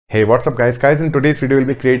Hey, what's up guys, in today's video we'll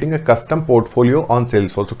be creating a custom portfolio on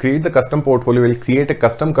Salesforce. To create the custom portfolio, we'll create a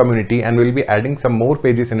custom community and we'll be adding some more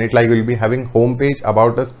pages in it, like we'll be having home page,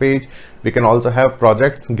 about us page. We can also have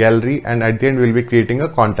projects, gallery, and at the end we'll be creating a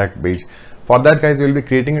contact page. For that guys, we'll be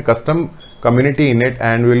creating a custom community in it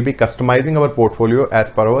and we'll be customizing our portfolio as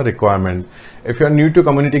per our requirement. If you are new to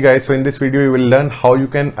community guys, so in this video you will learn how you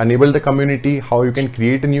can enable the community, how you can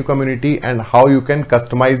create a new community, and how you can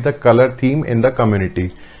customize the color theme in the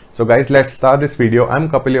community. So guys, let's start this video. I'm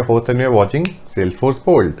Kapil, your host, and you're watching Salesforce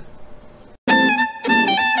Bold.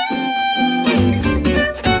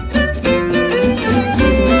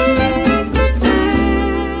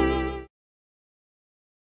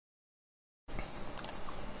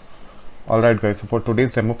 Alright guys, so for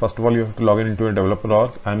today's demo, first of all you have to log in into a developer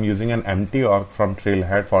org. I'm using an empty org from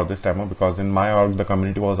Trailhead for this demo because in my org the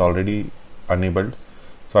community was already enabled.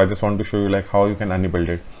 So I just want to show you like how you can enable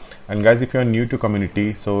it. And guys, if you are new to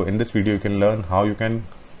community, so in this video you can learn how you can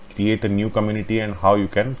create a new community and how you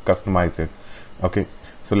can customize it. Okay,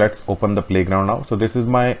 so let's open the playground now. So this is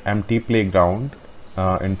my empty playground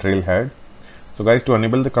in Trailhead. So guys, to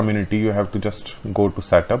enable the community you have to just go to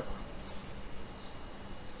setup.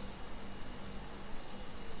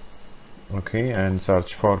 Okay, and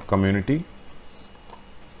search for community.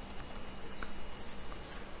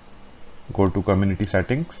 Go to community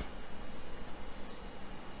settings.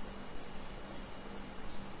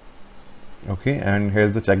 Okay, and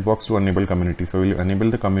here's the checkbox to enable community. So we'll enable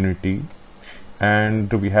the community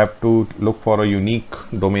and we have to look for a unique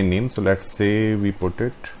domain name. So let's say we put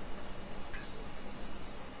it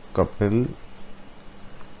Kapil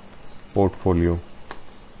portfolio.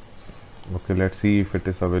 Okay, let's see if it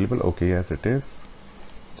is available. Okay, yes it is.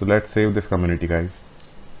 So let's save this community guys.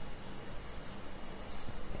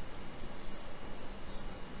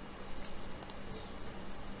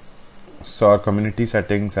 So our community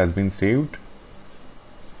settings has been saved.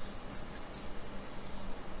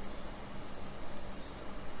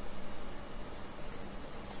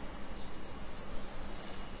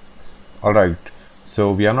 Alright,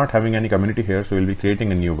 so we are not having any community here, so we'll be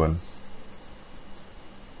creating a new one.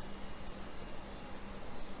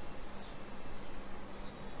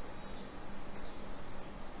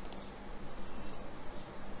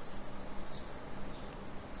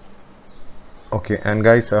 Okay, and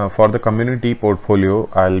guys, for the community portfolio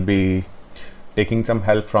I'll be taking some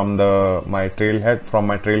help from my Trailhead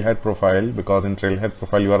profile, because in Trailhead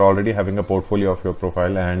profile you are already having a portfolio of your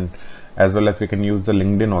profile, and as well as we can use the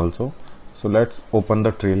LinkedIn also. So let's open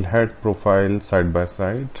the Trailhead profile side by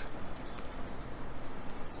side.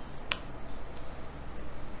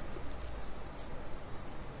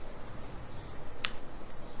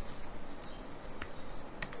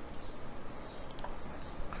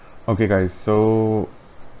 Okay guys, so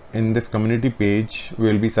in this community page we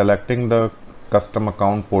will be selecting the custom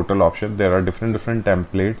account portal option. There are different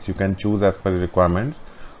templates you can choose as per the requirements.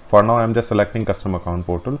 For now I'm just selecting custom account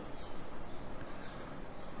portal.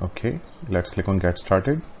 Okay, let's click on get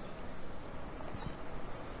started.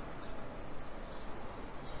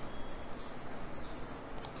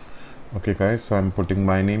 Okay guys, so I'm putting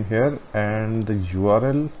my name here and the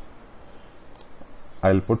URL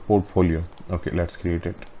I'll put portfolio. Okay, let's create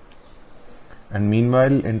it. And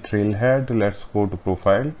meanwhile in Trailhead, let's go to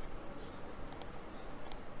profile.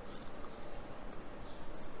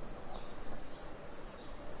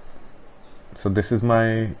 So this is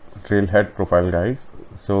my Trailhead profile guys.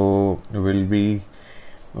 So we'll be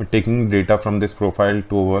taking data from this profile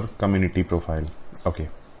to our community profile. Okay.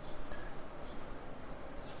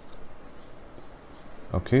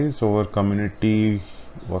 Okay, so our community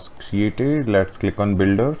was created. Let's click on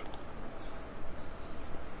builder.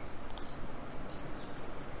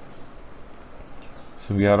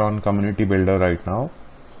 So we are on community builder right now.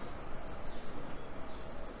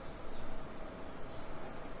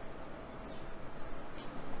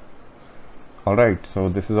 Alright, so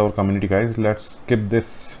this is our community guys. Let's skip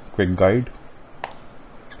this quick guide.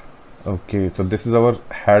 Okay, so this is our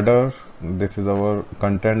header, this is our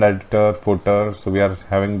content editor, footer. So we are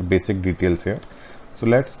having the basic details here. So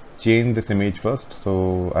let's change this image first.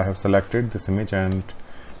 So I have selected this image and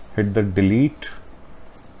hit the delete.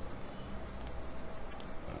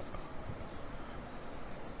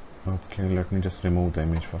 Okay, let me just remove the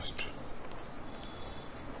image first.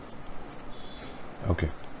 Okay,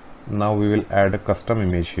 now we will add a custom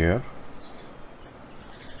image here.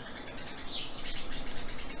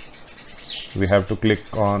 We have to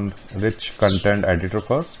click on rich content editor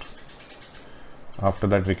first. After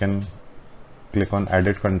that we can click on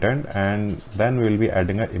edit content, and then we will be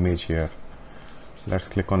adding an image here. Let's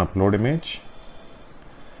click on upload image.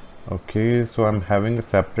 Okay, so I'm having a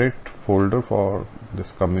separate folder for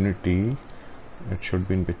this community. It should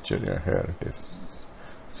be in picture. Yeah, here it is.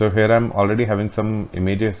 So here I'm already having some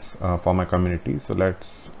images for my community. So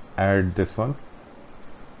let's add this one.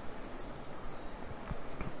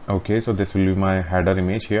 Okay, so this will be my header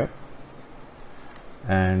image here,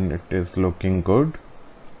 and it is looking good.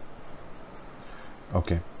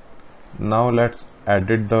 Okay, now let's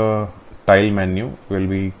edit the tile menu. We'll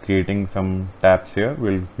be creating some tabs here.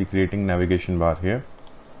 We'll be creating navigation bar here.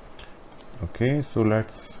 Okay, so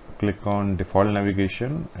let's click on default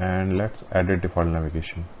navigation and let's edit default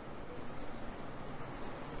navigation.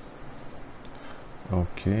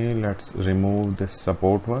 Okay, let's remove this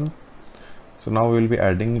support one. So now we'll be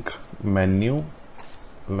adding menu,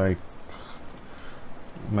 like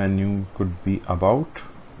menu could be about,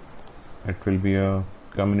 it will be a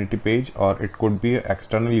community page, or it could be an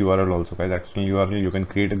external URL also, guys. External URL, you can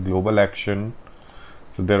create a global action.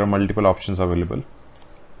 So there are multiple options available.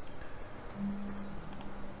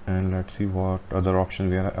 And let's see what other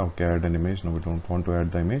options we are. Okay, add an image. No, we don't want to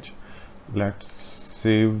add the image. Let's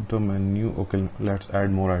save the menu. Okay, let's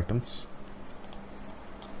add more items.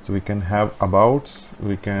 So we can have abouts,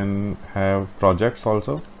 we can have projects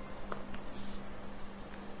also.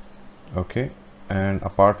 Okay, and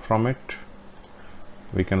apart from it,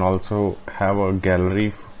 we can also have a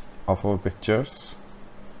gallery of our pictures,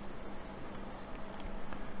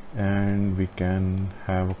 and we can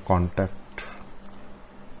have a contact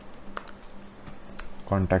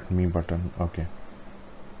me button. Okay,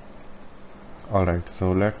 all right,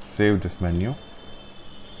 so let's save this menu.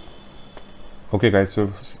 Okay guys, so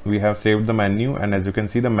we have saved the menu, and as you can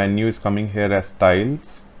see, the menu is coming here as tiles.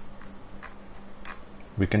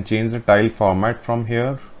 We can change the tile format from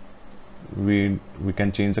here. We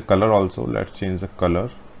can change the color also. Let's change the color.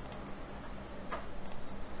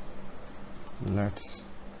 Let's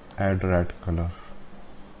add red color.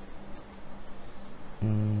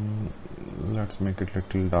 Let's make it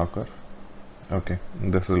little darker. Okay,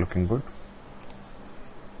 this is looking good.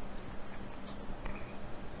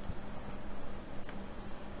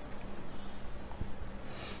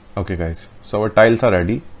 Okay guys, so our tiles are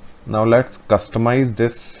ready. Now let's customize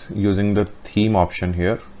this using the theme option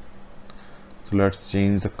here. So let's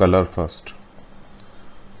change the color first.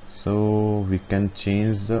 So we can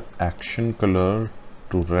change the action color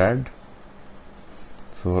to red.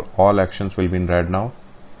 So all actions will be in red now.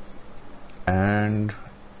 And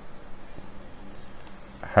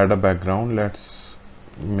header background, let's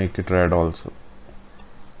make it red also.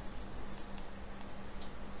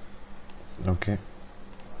 Okay.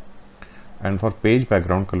 And for page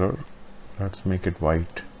background color, let's make it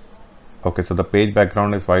white. Okay, so the page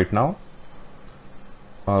background is white now.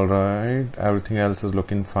 All right, everything else is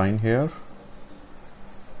looking fine here.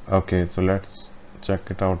 Okay, so let's check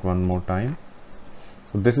it out one more time.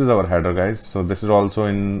 So this is our header, guys. So this is also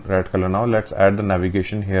in red color now. Let's add the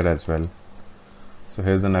navigation here as well. So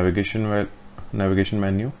here's the navigation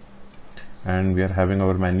menu, and we are having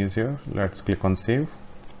our menus here. Let's click on save.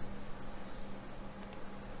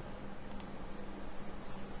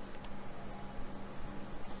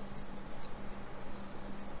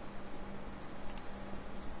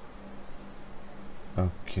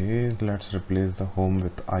 Okay, let's replace the home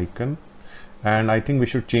with icon, and I think we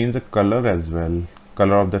should change the color as well.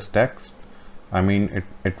 Color of this text. I mean,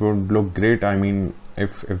 it would look great. I mean,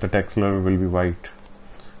 if the text color will be white,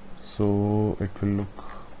 so it will look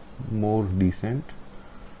more decent.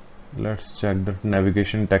 Let's check the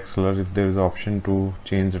navigation text color if there is option to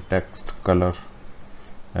change the text color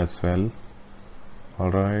as well.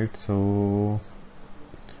 All right, so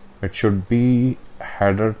it should be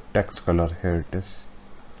header text color. Here it is.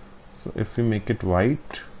 So if we make it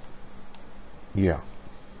white, yeah,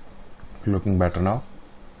 looking better now.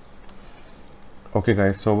 Okay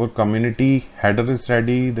guys, so our community header is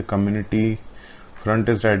ready, the community front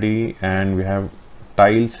is ready, and we have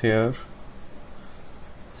tiles here.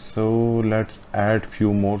 So let's add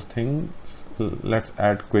few more things. Let's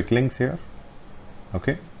add quick links here.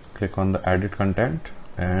 Okay, click on the edit content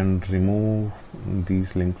and remove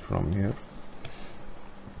these links from here.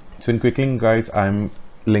 So in quick link, guys, I'm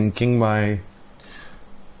linking my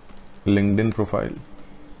LinkedIn profile.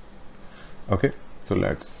 Okay, so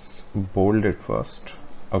let's bold it first.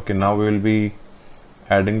 Okay, now we will be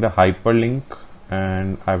adding the hyperlink,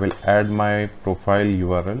 and I will add my profile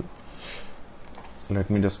URL.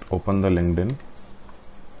 Let me just open the LinkedIn.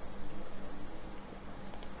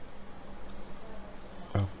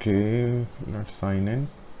 Okay, let's sign in.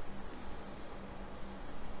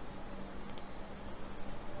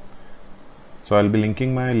 So I'll be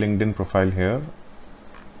linking my LinkedIn profile here.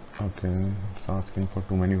 Okay, it's asking for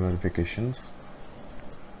too many verifications.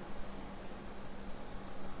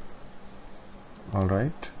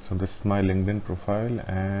 Alright, so this is my LinkedIn profile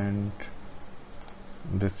and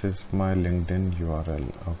this is my LinkedIn URL.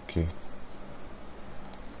 Okay,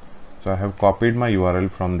 so I have copied my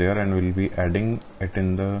URL from there and will be adding it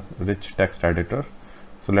in the rich text editor.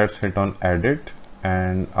 So let's hit on edit,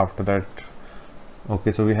 and after that,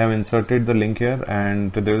 okay, so we have inserted the link here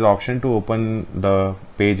and there is option to open the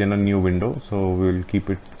page in a new window, so we will keep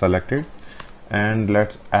it selected. And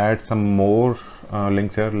let's add some more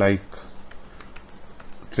links here, like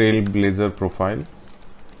Trailblazer profile.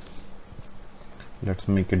 Let's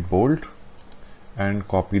make it bold and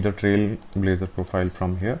copy the Trailblazer profile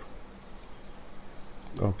from here.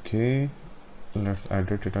 Okay, let's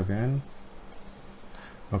edit it again.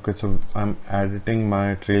 Okay, so I'm editing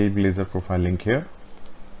my Trailblazer profile link here.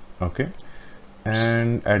 Okay,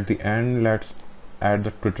 and at the end let's add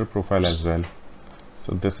the Twitter profile as well.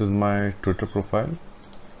 So this is my Twitter profile.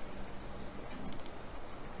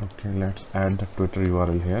 Okay, let's add the Twitter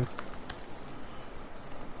URL here.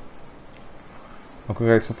 Okay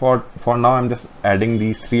guys, so for now I'm just adding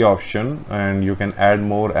these 3 options, and you can add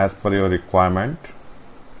more as per your requirement.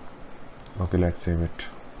 Okay, let's save it.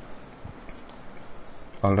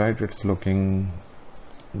 Alright, it's looking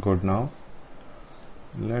good now.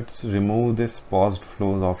 Let's remove this paused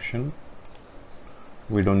flows option.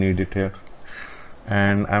 We don't need it here.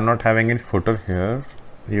 And I'm not having any footer here.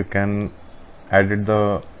 You can edit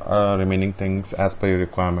the remaining things as per your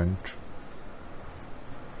requirement.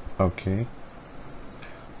 Okay,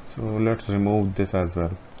 so let's remove this as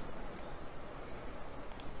well.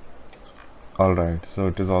 Alright, so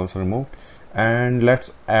it is also removed. And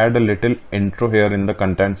let's add a little intro here in the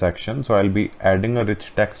content section. So I'll be adding a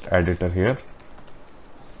rich text editor here.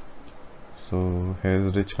 So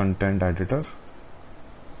here's rich content editor.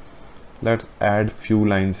 Let's add few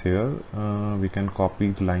lines here. We can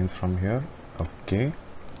copy the lines from here. Okay,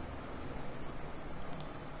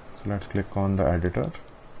 so let's click on the editor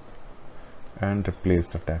and replace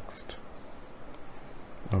the text.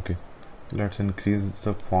 Okay, let's increase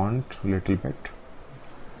the font a little bit.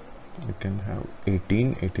 We can have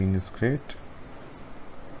 18 is great.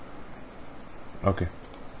 Okay,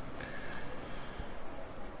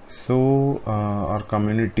 so our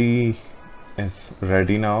community is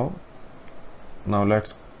ready now. Now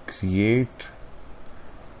let's create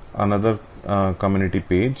another community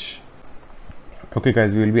page. Okay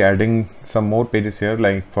guys, we will be adding some more pages here.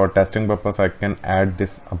 Like for testing purpose, I can add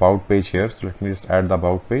this about page here. So let me just add the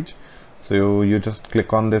about page. So you just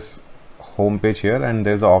click on this home page here, and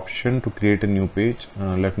there's the option to create a new page.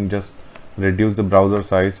 Let me just reduce the browser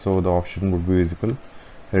size so the option would be visible.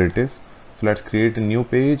 Here it is. So let's create a new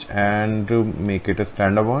page and make it a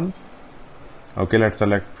standard one. Okay, let's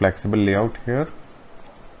select flexible layout here.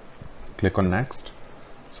 Click on next.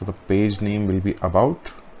 So the page name will be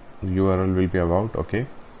about, URL will be about. Okay,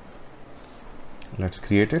 let's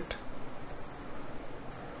create it.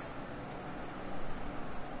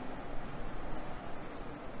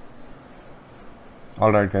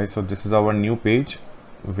 Alright guys, so this is our new page.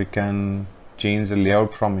 We can change the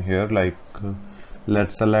layout from here, like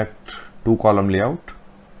let's select 2 column layout.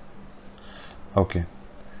 Okay,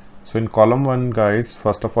 so in column 1 guys,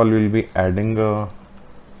 first of all we will be adding a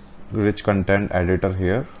rich content editor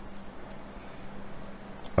here.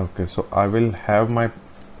 Okay, so I will have my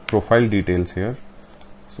profile details here.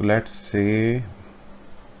 So let's say,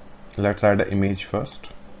 let's add an image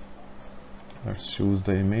first. Let's choose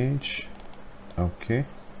the image. Okay,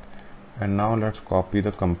 and now let's copy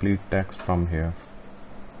the complete text from here.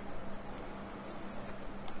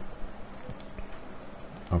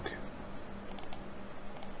 Okay,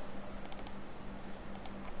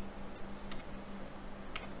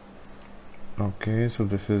 okay, so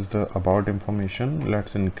this is the about information.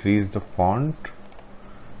 Let's increase the font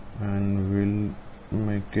and we'll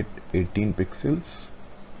make it 18 pixels.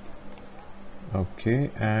 Okay,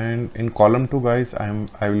 and in column 2 guys,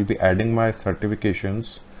 I will be adding my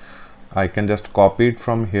certifications. I can just copy it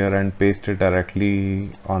from here and paste it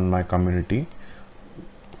directly on my community.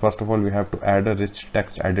 First of all, we have to add a rich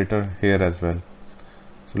text editor here as well.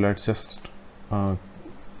 So let's just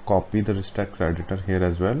copy the rich text editor here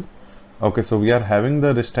as well. Okay, so we are having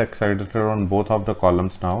the rich text editor on both of the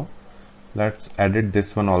columns now. Let's edit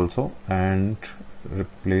this one also and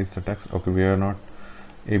replace the text. Okay, we are not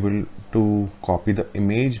able to copy the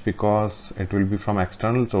image because it will be from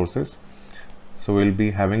external sources, so we'll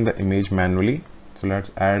be having the image manually. So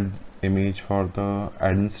let's add image for the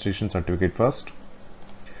administration certificate first.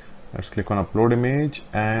 Let's click on upload image,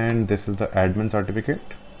 and this is the admin certificate,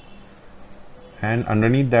 and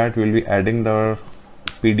underneath that we'll be adding the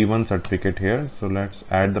PD1 certificate here. So let's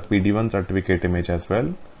add the PD1 certificate image as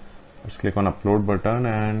well. Let's click on upload button,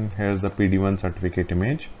 and here's the PD1 certificate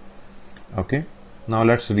image. Okay, now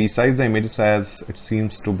let's resize the images as it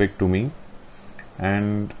seems too big to me,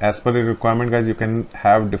 and as per the requirement guys, you can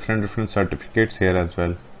have different certificates here as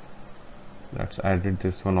well. Let's add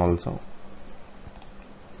this one also.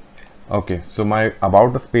 Okay, so my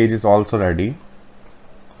about us page is also ready.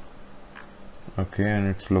 Okay, and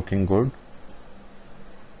it's looking good.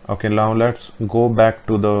 Okay, now let's go back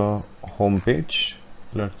to the home page.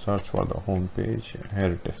 Let's search for the home page.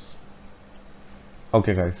 Here it is.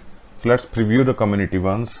 Okay guys, so let's preview the community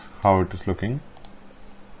once, how it is looking.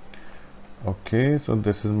 Okay, so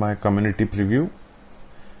this is my community preview.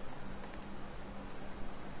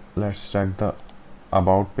 Let's check the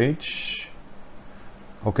about page.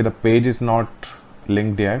 Okay, the page is not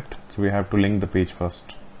linked yet, so we have to link the page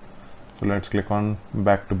first. So let's click on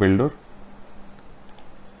back to builder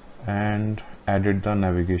and edit the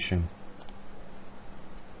navigation.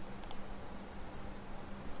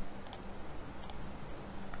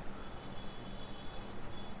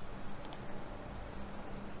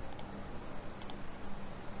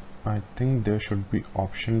 I think there should be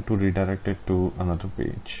option to redirect it to another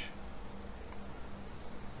page.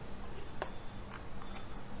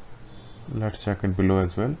 Let's check it below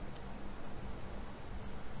as well.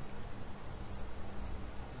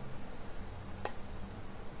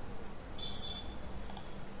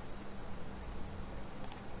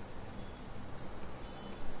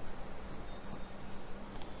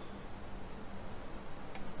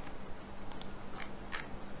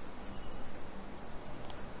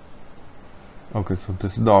 Okay, so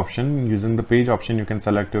this is the option. Using the page option, you can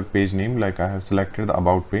select your page name, like I have selected the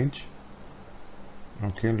about page.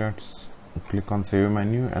 Okay, let's click on save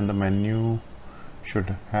menu, and the menu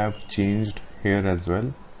should have changed here as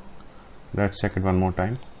well. Let's check it one more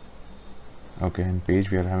time. Okay, in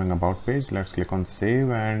page we are having about page. Let's click on save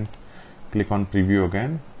and click on preview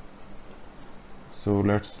again. So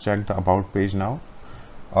let's check the about page now.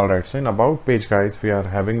 Alright, so in about page guys, we are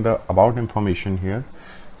having the about information here.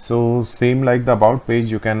 So same like the about page,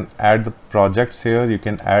 you can add the projects here, you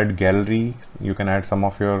can add gallery, you can add some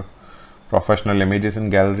of your professional images in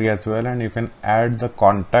gallery as well, and you can add the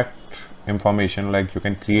contact information, like you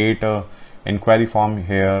can create a inquiry form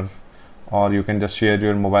here, or you can just share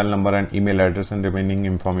your mobile number and email address and remaining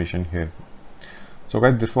information here. So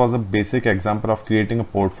guys, this was a basic example of creating a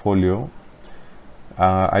portfolio.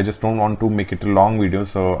 I just don't want to make it a long video,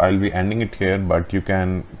 so I'll be ending it here, but you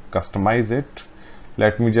can customize it.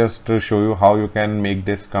 Let me just show you how you can make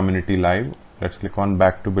this community live. Let's click on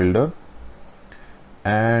back to builder,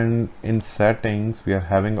 and in settings we are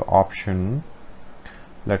having an option.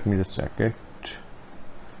 Let me just check it.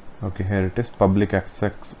 Okay, here it is, public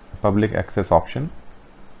access option.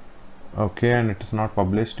 Okay, and it is not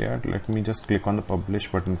published yet. Let me just click on the publish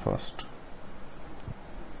button first.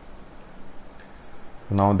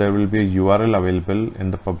 Now there will be a URL available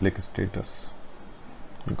in the public status.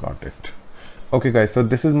 You got it. Okay guys, so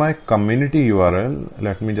this is my community URL.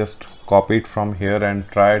 Let me just copy it from here and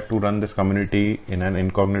try to run this community in an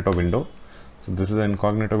incognito window. So this is an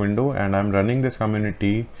incognito window, and I'm running this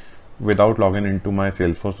community without logging into my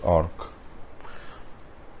Salesforce org.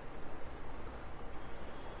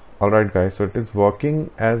 Alright guys, so it is working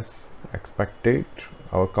as expected.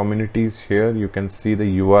 Our community is here. You can see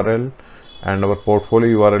the URL, and our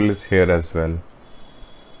portfolio URL is here as well.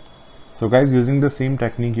 So guys, using the same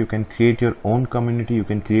technique, you can create your own community, you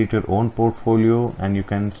can create your own portfolio, and you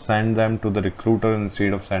can send them to the recruiter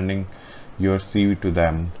instead of sending your CV to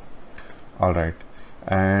them. Alright,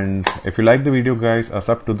 and if you like the video guys, a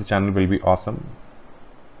sub to the channel will be awesome.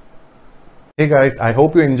 Hey guys, I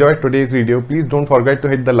hope you enjoyed today's video. Please don't forget to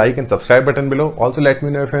hit the like and subscribe button below. Also let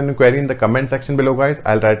me know if you have any query in the comment section below guys.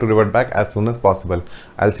 I'll try to revert back as soon as possible.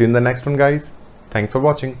 I'll see you in the next one guys. Thanks for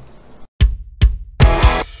watching.